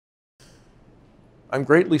I'm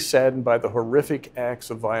greatly saddened by the horrific acts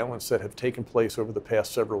of violence that have taken place over the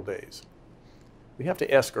past several days. We have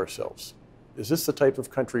to ask ourselves, is this the type of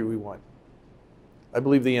country we want? I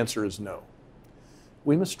believe the answer is no.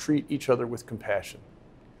 We must treat each other with compassion.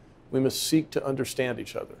 We must seek to understand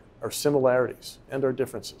each other, our similarities and our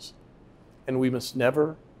differences. And we must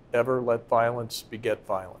never, ever let violence beget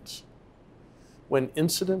violence. When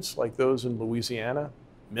incidents like those in Louisiana,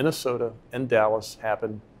 Minnesota, and Dallas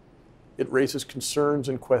happen, it raises concerns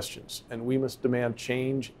and questions, and we must demand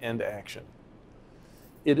change and action.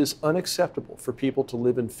 It is unacceptable for people to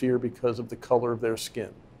live in fear because of the color of their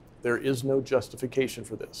skin. There is no justification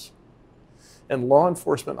for this. And law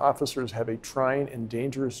enforcement officers have a trying and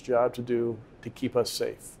dangerous job to do to keep us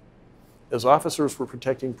safe. As officers were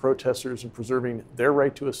protecting protesters and preserving their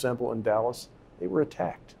right to assemble in Dallas, they were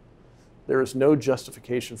attacked. There is no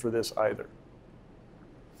justification for this either.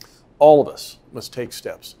 All of us must take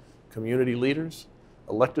steps. Community leaders,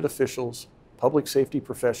 elected officials, public safety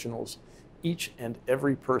professionals, each and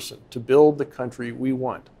every person, to build the country we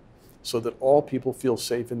want so that all people feel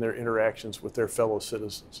safe in their interactions with their fellow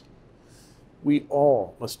citizens. We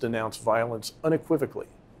all must denounce violence unequivocally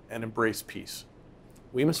and embrace peace.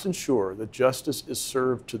 We must ensure that justice is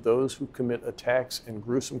served to those who commit attacks and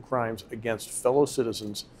gruesome crimes against fellow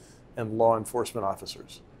citizens and law enforcement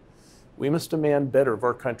officers. We must demand better of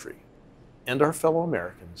our country and our fellow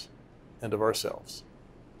Americans and of ourselves.